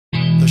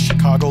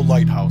Chicago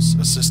Lighthouse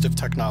Assistive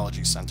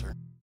Technology Center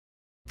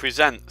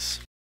presents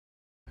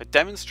a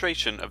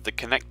demonstration of the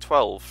Connect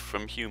 12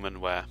 from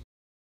Humanware.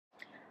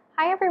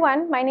 Hi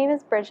everyone, my name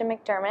is Bridget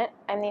McDermott.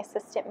 I'm the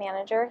Assistant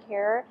Manager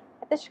here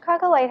at the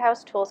Chicago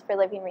Lighthouse Tools for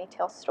Living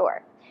retail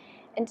store.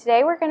 And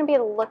today we're going to be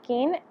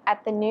looking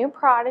at the new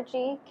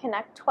Prodigy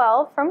Connect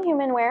 12 from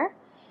Humanware.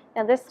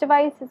 Now this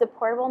device is a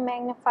portable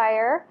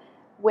magnifier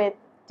with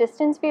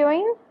distance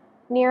viewing,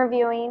 near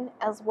viewing,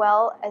 as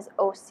well as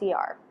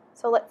OCR.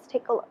 So let's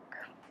take a look.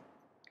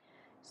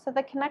 So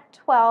the Connect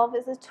 12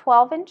 is a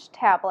 12-inch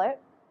tablet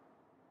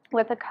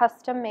with a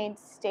custom-made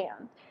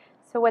stand.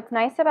 So what's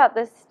nice about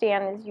this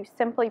stand is you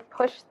simply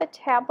push the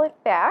tablet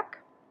back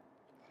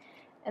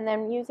and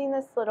then using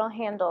this little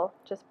handle,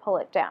 just pull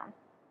it down.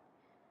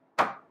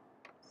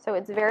 So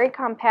it's very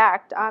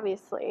compact,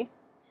 obviously,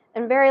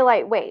 and very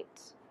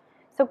lightweight.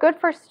 So good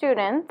for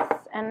students,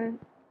 and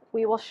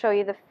we will show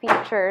you the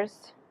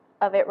features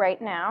of it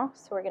right now.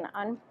 So we're going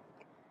to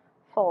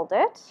unfold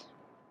it,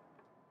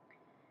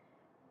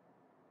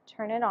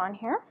 turn it on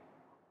here.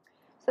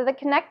 So the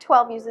Connect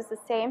 12 uses the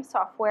same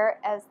software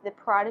as the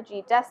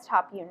Prodigy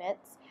desktop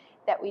units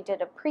that we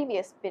did a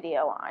previous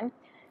video on.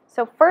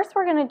 So first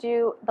we're going to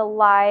do the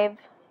live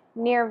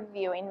near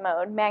viewing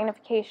mode,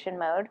 magnification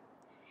mode.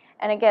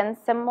 And again,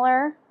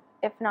 similar,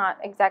 if not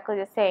exactly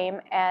the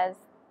same as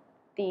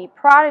the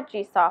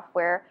Prodigy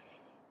software,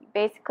 you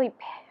basically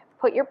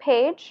put your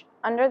page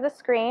under the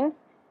screen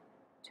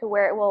to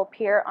where it will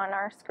appear on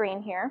our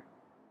screen here.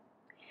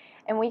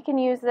 And we can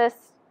use this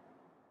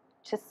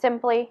to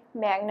simply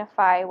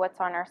magnify what's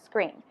on our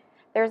screen.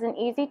 There's an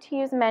easy to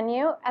use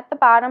menu at the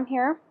bottom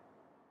here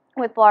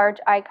with large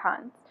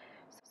icons.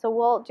 So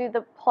we'll do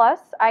the plus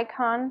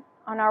icon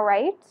on our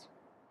right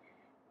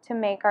to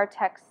make our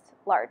text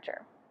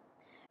larger.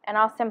 And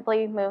I'll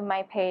simply move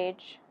my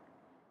page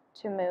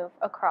to move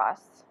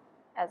across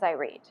as I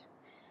read.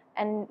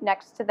 And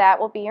next to that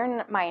will be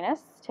your minus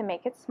to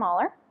make it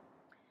smaller.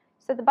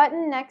 So the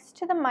button next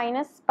to the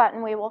minus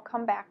button we will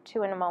come back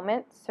to in a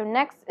moment. So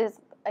next is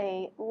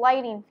a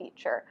lighting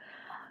feature.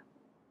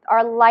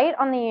 Our light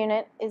on the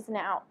unit is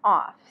now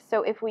off.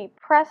 So if we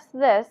press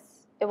this,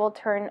 it will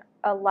turn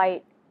a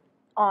light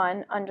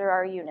on under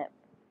our unit.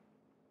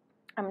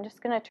 I'm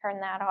just going to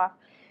turn that off.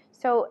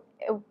 So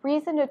a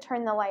reason to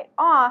turn the light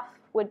off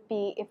would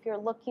be if you're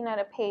looking at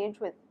a page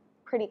with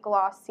pretty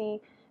glossy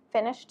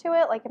finish to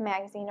it, like a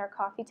magazine or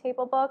coffee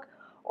table book,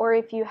 or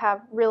if you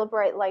have real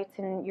bright lights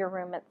in your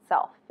room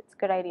itself. It's a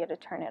good idea to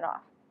turn it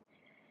off.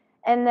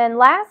 And then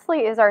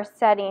lastly is our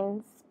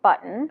settings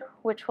button,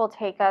 which will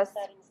take us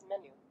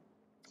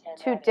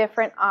to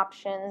different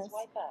options.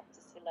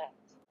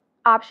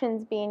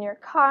 Options being your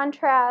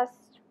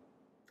contrast,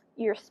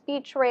 your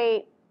speech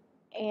rate,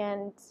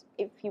 and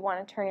if you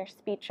want to turn your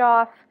speech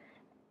off,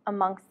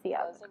 amongst the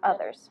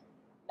others.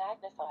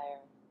 Magnifier.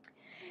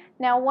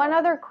 Now one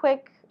other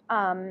quick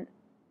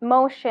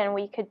motion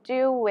we could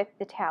do with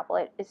the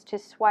tablet is to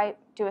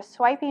do a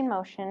swiping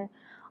motion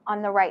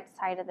on the right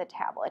side of the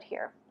tablet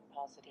here.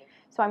 Positive.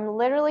 So I'm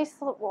literally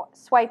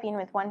swiping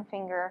with one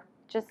finger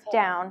just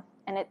down,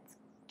 and it's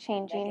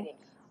changing Negative.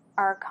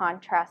 our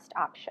contrast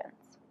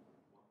options.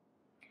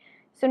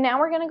 So now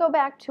we're going to go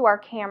back to our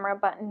camera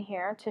button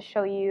here to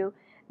show you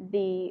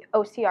the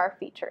OCR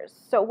features.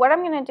 So what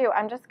I'm going to do,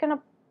 I'm just going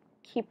to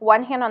keep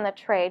one hand on the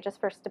tray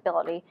just for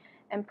stability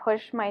and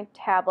push my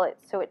tablet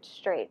so it's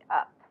straight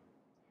up.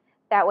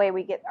 That way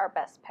we get our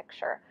best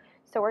picture.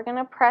 So we're going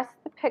to press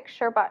the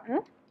picture button.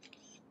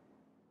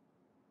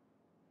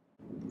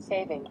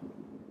 Saving.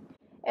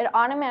 It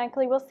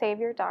automatically will save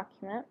your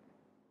document.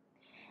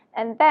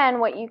 And then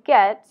what you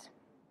get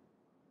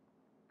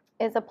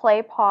is a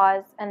play,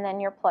 pause, and then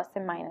your plus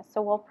and minus.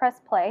 So we'll press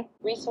play.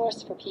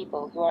 Resource for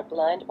people who are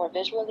blind or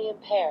visually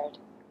impaired.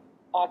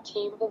 Our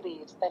team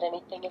believes that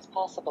anything is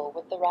possible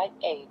with the right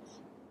aids.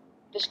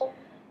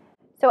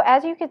 So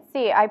as you can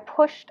see, I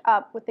pushed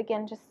up with,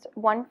 again, just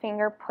one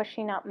finger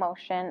pushing up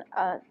motion,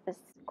 this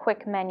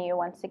quick menu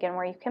once again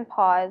where you can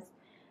pause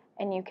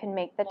and you can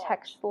make the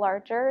text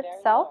larger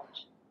itself.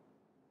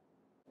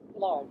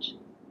 Large.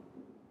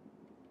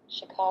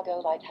 Chicago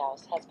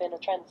Lighthouse has been a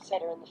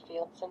trendsetter in the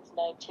field since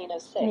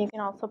 1906. And you can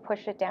also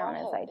push it down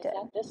as I did.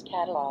 This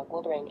catalog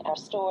will bring our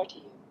store to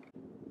you.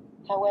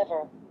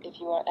 However, if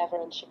you are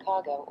ever in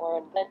Chicago or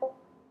in Glen.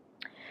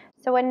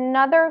 So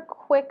another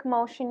quick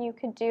motion you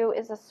could do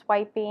is a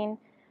swiping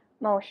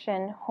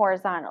motion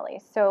horizontally.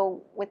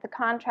 So with the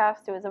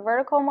contrast, it was a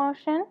vertical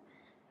motion,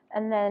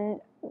 and then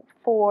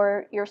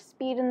for your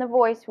speed in the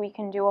voice, we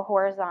can do a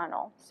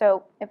horizontal.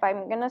 So if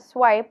I'm going to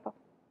swipe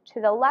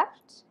to the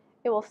left,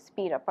 it will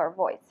speed up our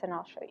voice, and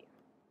I'll show you.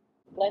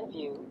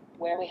 Glenview,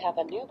 where we have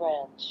a new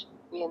branch.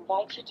 We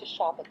invite you to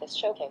shop at this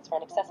showcase for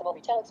an accessible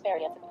retail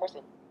experience in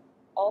person.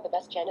 All the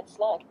best, Janet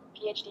Slug,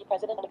 PhD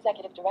President and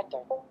Executive Director.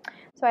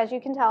 So as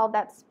you can tell,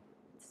 that's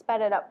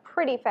sped it up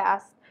pretty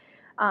fast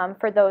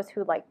for those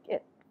who like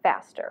it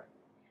faster.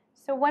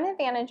 So one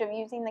advantage of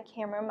using the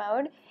camera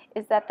mode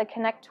is that the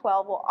Connect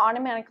 12 will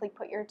automatically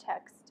put your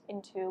text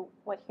into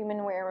what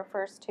Humanware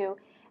refers to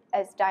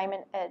as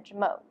diamond edge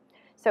mode.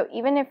 So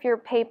even if your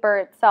paper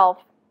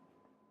itself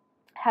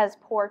has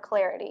poor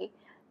clarity,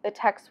 the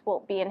text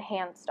will be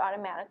enhanced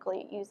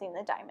automatically using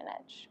the diamond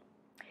edge.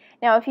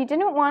 Now, if you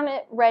didn't want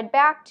it read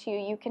back to you,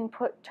 you can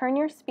turn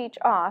your speech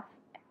off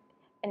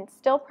and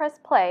still press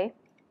play.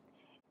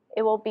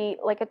 It will be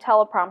like a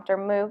teleprompter,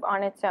 move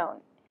on its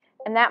own.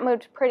 And that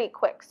moved pretty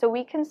quick. So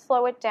we can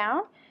slow it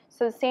down.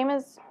 So the same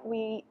as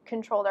we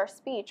controlled our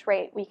speech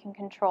rate, we can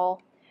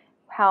control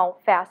how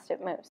fast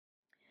it moves.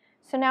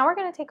 So now we're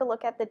going to take a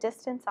look at the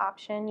distance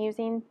option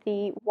using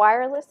the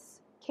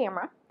wireless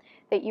camera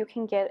that you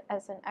can get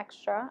as an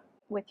extra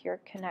with your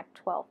Connect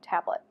 12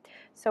 tablet.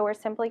 So we're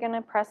simply going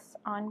to press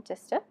on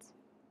distance.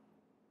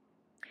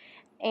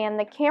 And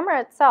the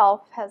camera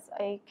itself has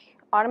an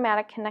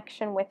automatic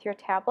connection with your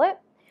tablet.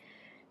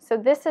 So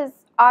this is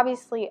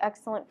obviously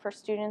excellent for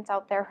students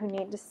out there who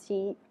need to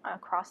see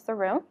across the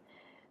room.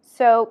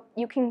 So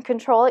you can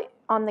control it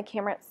on the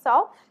camera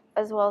itself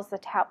as well as the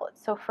tablet.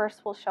 So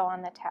first we'll show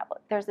on the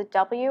tablet. There's a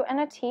W and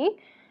a T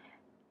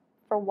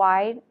for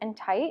wide and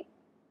tight.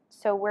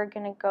 So we're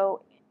going to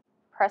go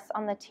press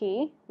on the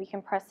T. We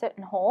can press it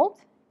and hold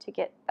to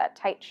get that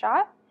tight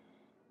shot.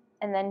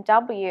 And then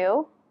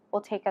W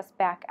will take us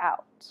back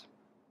out.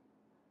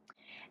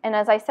 And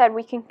as I said,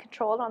 we can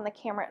control it on the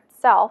camera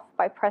itself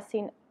by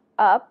pressing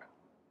up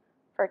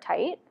for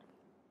tight.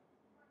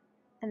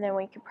 And then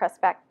we can press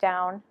back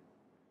down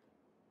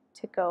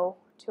to go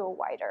to a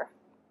wider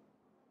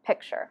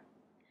picture.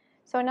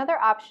 So another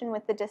option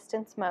with the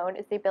distance mode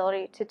is the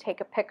ability to take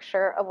a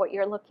picture of what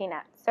you're looking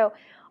at. So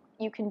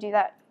you can do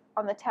that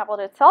on the tablet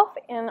itself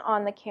and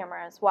on the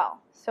camera as well.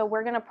 So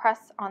we're going to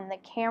press on the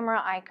camera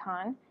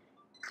icon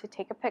to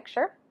take a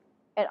picture.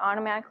 It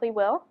automatically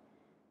will,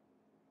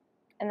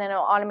 and then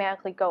it'll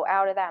automatically go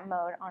out of that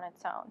mode on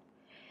its own.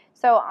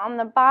 So on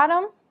the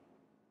bottom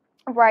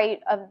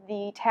right of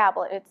the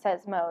tablet it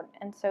says mode,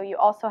 and so you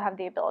also have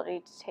the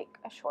ability to take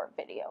a short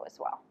video as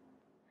well.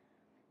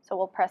 So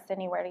we'll press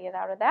anywhere to get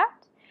out of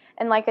that.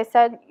 And like I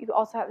said, you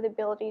also have the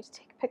ability to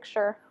take a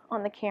picture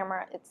on the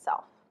camera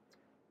itself.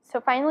 So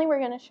finally we're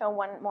going to show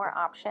one more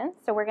option.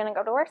 So we're going to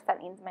go to our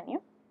settings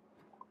menu.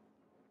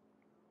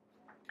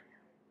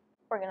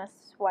 We're going to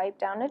swipe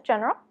down to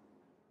general.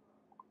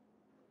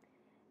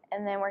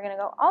 And then we're going to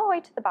go all the way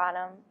to the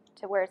bottom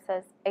to where it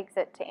says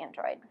exit to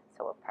Android.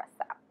 So we'll press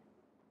that.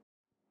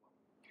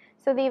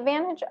 So the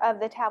advantage of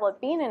the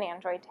tablet being an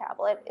Android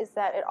tablet is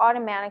that it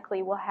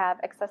automatically will have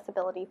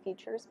accessibility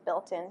features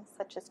built in,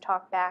 such as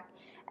talkback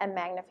and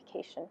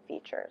magnification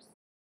features.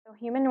 So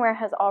Humanware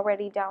has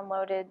already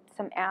downloaded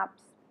some apps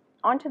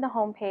onto the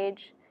home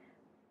page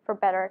for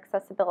better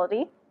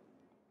accessibility.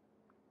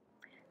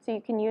 So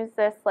you can use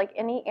this like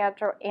any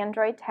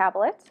Android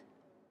tablet.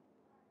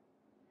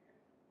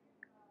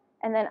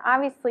 And then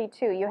obviously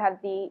too, you have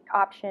the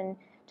option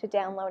to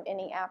download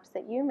any apps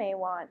that you may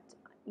want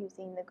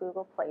using the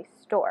Google Play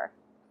Store.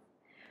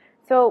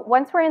 So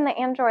once we're in the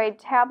Android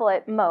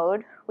tablet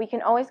mode, we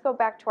can always go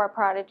back to our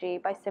Prodigy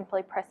by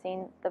simply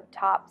pressing the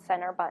top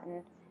center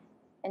button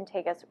and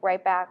take us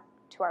right back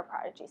to our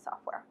Prodigy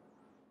software.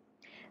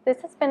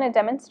 This has been a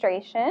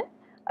demonstration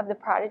of the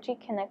Prodigy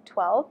Connect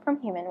 12 from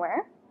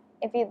Humanware.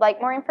 If you'd like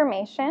more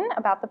information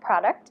about the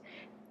product,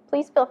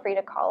 please feel free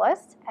to call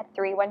us at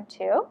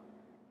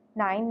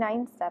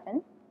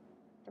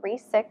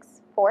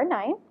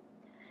 312-997-3649.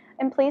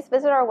 And please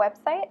visit our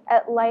website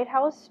at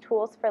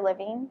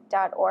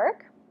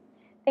lighthousetoolsforliving.org.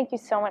 Thank you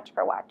so much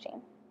for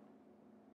watching.